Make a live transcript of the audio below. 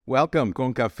Welcome,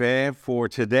 Con Café, for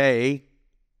today,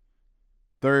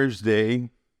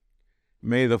 Thursday.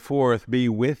 May the 4th be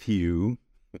with you.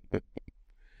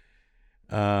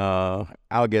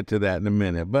 I'll get to that in a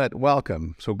minute, but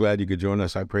welcome. So glad you could join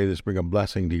us. I pray this bring a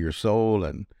blessing to your soul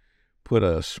and put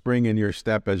a spring in your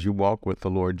step as you walk with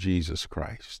the Lord Jesus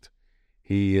Christ.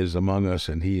 He is among us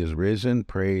and He is risen.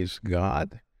 Praise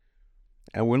God.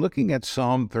 And we're looking at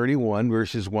Psalm 31,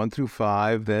 verses 1 through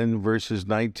 5, then verses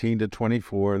 19 to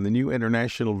 24 in the New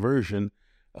International Version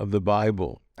of the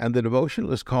Bible. And the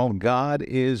devotional is called God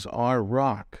is Our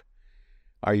Rock.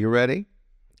 Are you ready?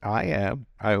 I am.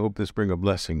 I hope this bring a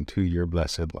blessing to your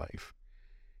blessed life.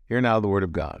 Hear now the word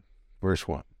of God. Verse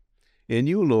 1. In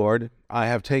you, Lord, I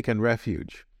have taken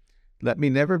refuge. Let me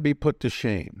never be put to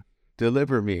shame.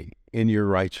 Deliver me in your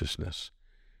righteousness.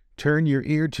 Turn your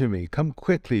ear to me. Come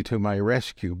quickly to my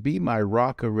rescue. Be my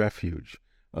rock of refuge,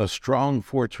 a strong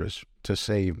fortress to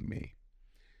save me.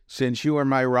 Since you are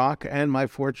my rock and my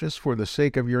fortress for the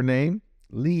sake of your name,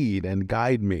 lead and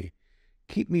guide me.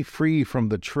 Keep me free from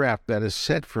the trap that is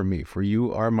set for me, for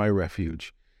you are my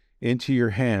refuge. Into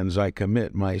your hands I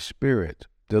commit my spirit.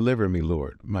 Deliver me,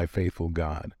 Lord, my faithful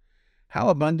God. How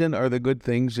abundant are the good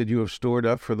things that you have stored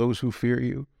up for those who fear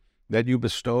you, that you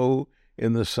bestow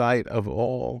in the sight of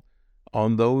all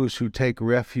on those who take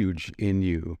refuge in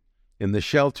you. In the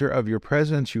shelter of your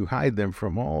presence you hide them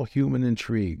from all human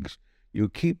intrigues. You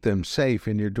keep them safe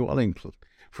in your dwelling place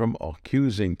from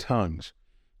accusing tongues.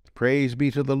 Praise be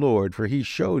to the Lord, for he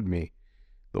showed me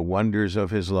the wonders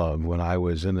of his love when I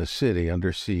was in a city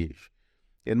under siege.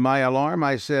 In my alarm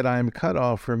I said, I am cut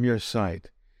off from your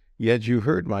sight. Yet you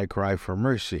heard my cry for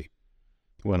mercy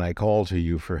when I called to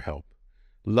you for help.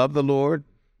 Love the Lord,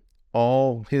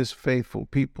 all his faithful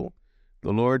people.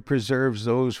 The Lord preserves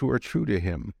those who are true to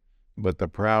him, but the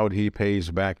proud he pays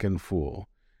back in full.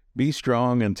 Be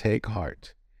strong and take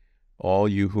heart, all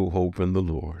you who hope in the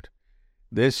Lord.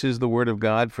 This is the word of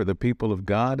God for the people of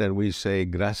God, and we say,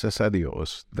 gracias a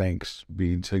Dios, thanks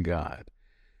be to God.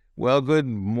 Well, good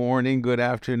morning, good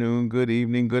afternoon, good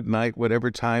evening, good night, whatever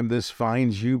time this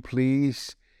finds you,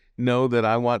 please know that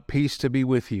I want peace to be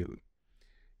with you.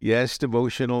 Yes,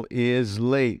 devotional is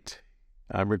late.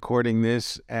 I'm recording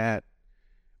this at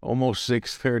almost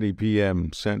 6:30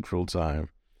 p.m. Central Time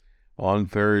on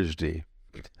Thursday.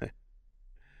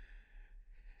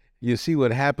 You see,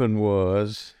 what happened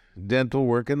was dental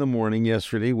work in the morning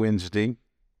yesterday, Wednesday,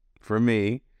 for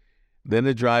me, then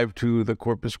a drive to the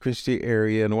Corpus Christi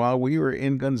area, and while we were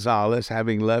in Gonzales,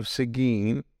 having left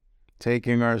Seguin,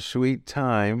 taking our sweet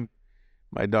time,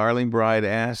 my darling bride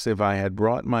asked if I had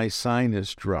brought my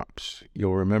sinus drops.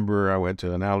 You'll remember I went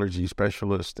to an allergy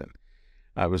specialist, and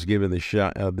I was given the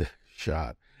shot.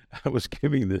 I was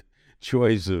giving the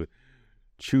choice of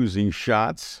choosing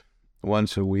shots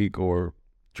once a week or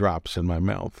drops in my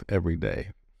mouth every day.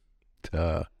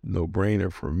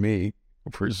 No-brainer for me,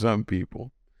 for some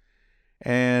people.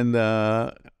 And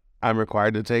I'm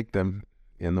required to take them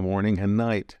in the morning and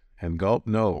night. And gulp,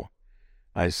 no,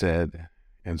 I said.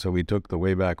 And so we took the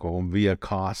way back home via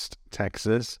Cost,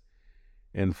 Texas,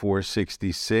 in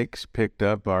 466, picked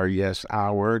up our yes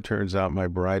hour. Turns out my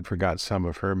bride forgot some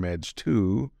of her meds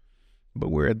too, but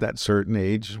we're at that certain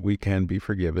age, we can be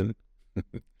forgiven.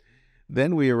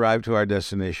 Then we arrived to our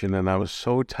destination, and I was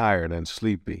so tired and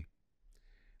sleepy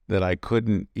that I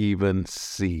couldn't even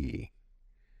see.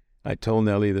 I told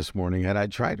Nellie this morning, had I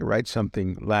tried to write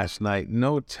something last night,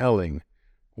 no telling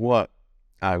what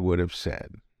I would have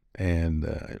said. And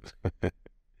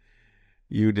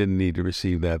you didn't need to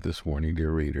receive that this morning,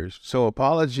 dear readers. So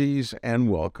apologies and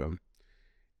welcome.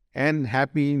 And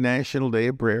happy National Day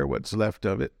of Prayer, what's left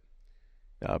of it.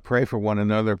 Pray for one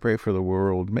another, pray for the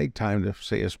world. Make time to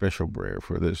say a special prayer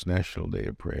for this National Day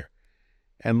of Prayer.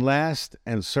 And last,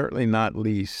 and certainly not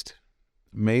least,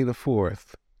 May the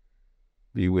 4th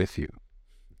be with you.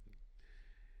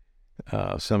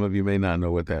 Some of you may not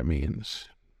know what that means.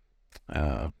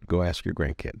 Go ask your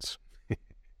grandkids.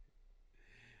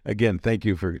 Again, thank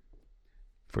you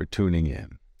for tuning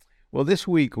in. Well, this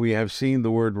week we have seen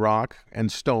the word rock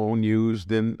and stone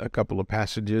used in a couple of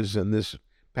passages, and this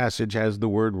passage has the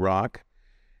word rock.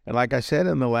 And like I said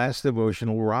in the last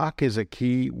devotional, rock is a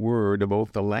key word of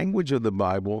both the language of the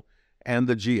Bible and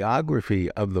the geography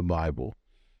of the Bible.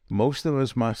 Most of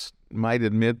us might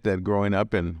admit that growing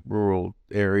up in rural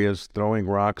areas, throwing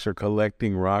rocks or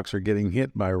collecting rocks or getting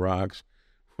hit by rocks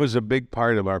was a big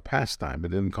part of our pastime. It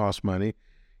didn't cost money.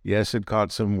 Yes, it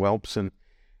caught some whelps and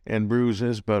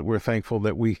bruises, but we're thankful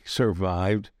that we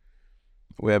survived.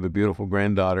 We have a beautiful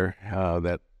granddaughter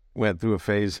that went through a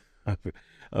phase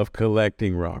of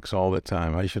collecting rocks all the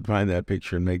time. I should find that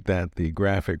picture and make that the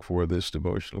graphic for this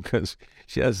devotional, because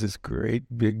she has this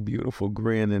great, big, beautiful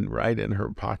grin, and right in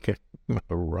her pocket,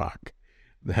 a rock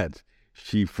that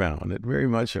she found. It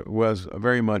was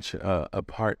very much a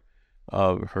part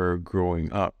of her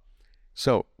growing up.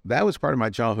 So that was part of my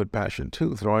childhood passion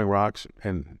too, throwing rocks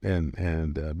and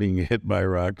being hit by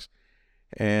rocks.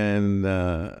 And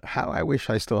how I wish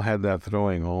I still had that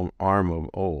throwing arm of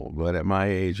old. But at my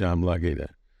age, I'm lucky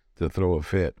to throw a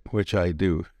fit, which I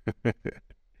do.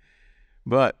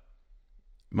 But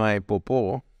my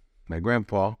popo, my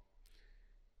grandpa,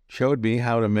 showed me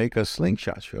how to make a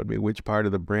slingshot, showed me which part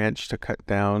of the branch to cut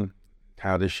down,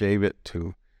 how to shave it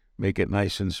to make it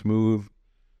nice and smooth.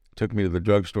 Took me to the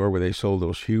drugstore where they sold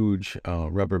those huge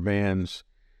rubber bands.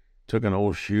 Took an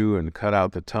old shoe and cut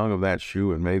out the tongue of that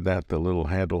shoe and made that the little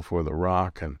handle for the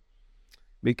rock, and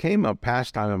became a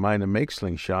pastime of mine to make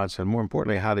slingshots, and more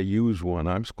importantly, how to use one.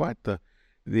 I was quite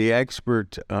the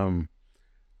expert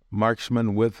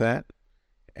marksman with that,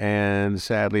 and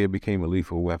sadly it became a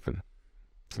lethal weapon.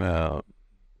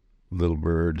 Little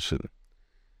birds and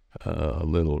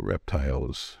little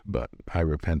reptiles, but I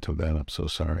repent of that. I'm so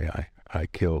sorry I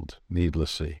killed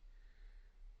needlessly.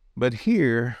 But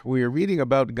here we are reading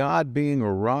about God being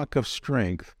a rock of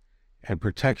strength and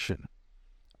protection,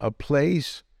 a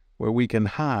place where we can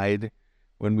hide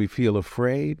when we feel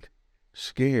afraid,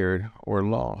 scared, or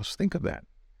lost. Think of that.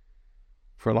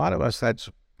 For a lot of us, that's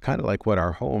kind of like what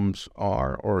our homes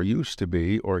are, or used to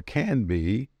be, or can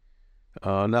be.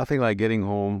 Nothing like getting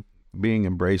home, being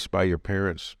embraced by your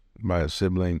parents, by a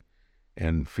sibling,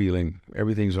 and feeling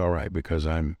everything's all right because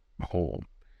I'm home.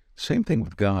 Same thing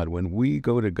with God. When we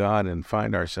go to God and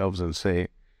find ourselves and say,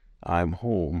 I'm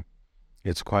home,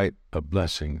 it's quite a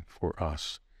blessing for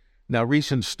us. Now,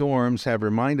 recent storms have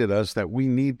reminded us that we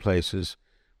need places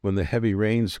when the heavy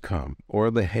rains come,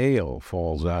 or the hail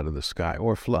falls out of the sky,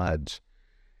 or floods.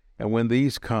 And when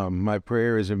these come, my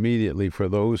prayer is immediately for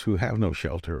those who have no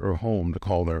shelter or home to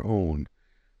call their own,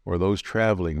 or those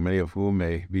traveling, many of whom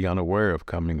may be unaware of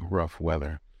coming rough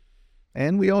weather.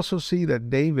 And we also see that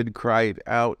David cried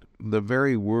out the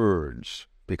very words,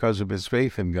 because of his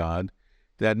faith in God,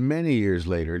 that many years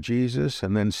later, Jesus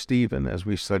and then Stephen, as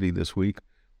we studied this week,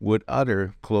 would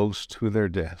utter close to their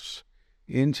deaths.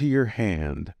 Into your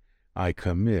hand I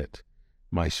commit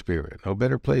my spirit. No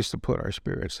better place to put our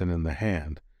spirits than in the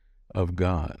hand of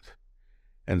God.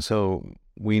 And so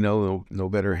we know no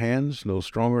better hands, no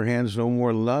stronger hands, no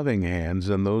more loving hands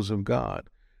than those of God,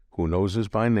 who knows us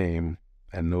by name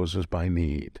and knows us by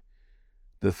need.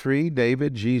 The three,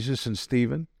 David, Jesus, and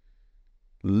Stephen,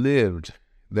 lived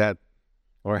that,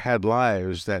 or had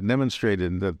lives that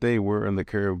demonstrated that they were in the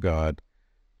care of God,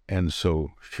 and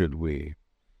so should we.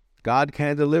 God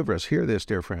can deliver us. Hear this,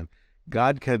 dear friend.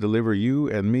 God can deliver you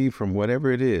and me from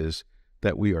whatever it is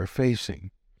that we are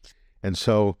facing. And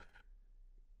so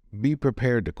be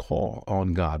prepared to call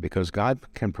on God, because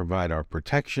God can provide our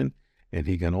protection, and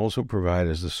he can also provide,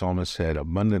 as the psalmist said,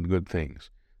 abundant good things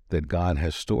that God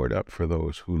has stored up for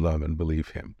those who love and believe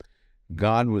him.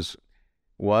 God was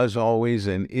always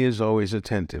and is always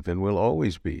attentive, and will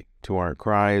always be, to our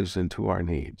cries and to our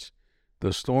needs.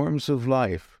 The storms of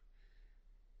life,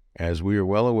 as we are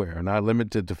well aware, are not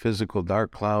limited to physical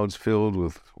dark clouds filled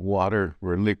with water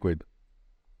or liquid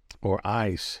or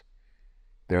ice.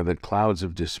 They're the clouds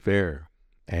of despair,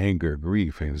 anger,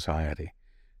 grief, anxiety.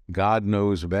 God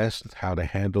knows best how to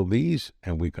handle these,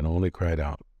 and we can only cry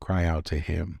out to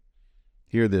him.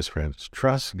 Hear this, friends.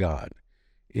 Trust God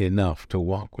enough to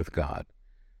walk with God.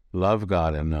 Love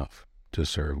God enough to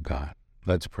serve God.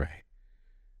 Let's pray.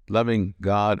 Loving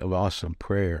God of awesome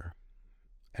prayer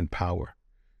and power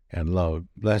and love,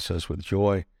 bless us with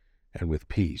joy and with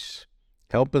peace.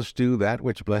 Help us do that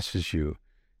which blesses you,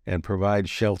 and provide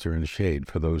shelter and shade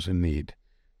for those in need.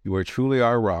 You are truly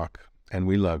our rock, and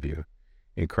we love you.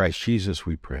 In Christ Jesus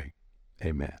we pray.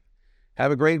 Amen.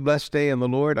 Have a great, blessed day in the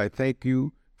Lord. I thank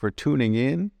you for tuning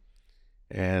in.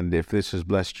 And if this has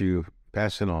blessed you,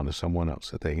 pass it on to someone else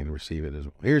that they can receive it as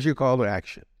well. Here's your call to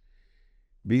action.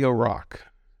 Be a rock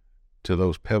to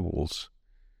those pebbles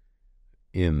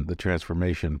in the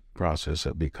transformation process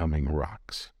of becoming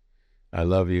rocks. I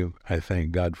love you. I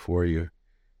thank God for you.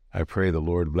 I pray the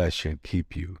Lord bless you and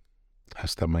keep you.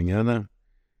 Hasta mañana,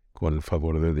 con el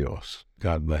favor de Dios.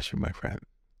 God bless you, my friend.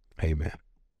 Amen.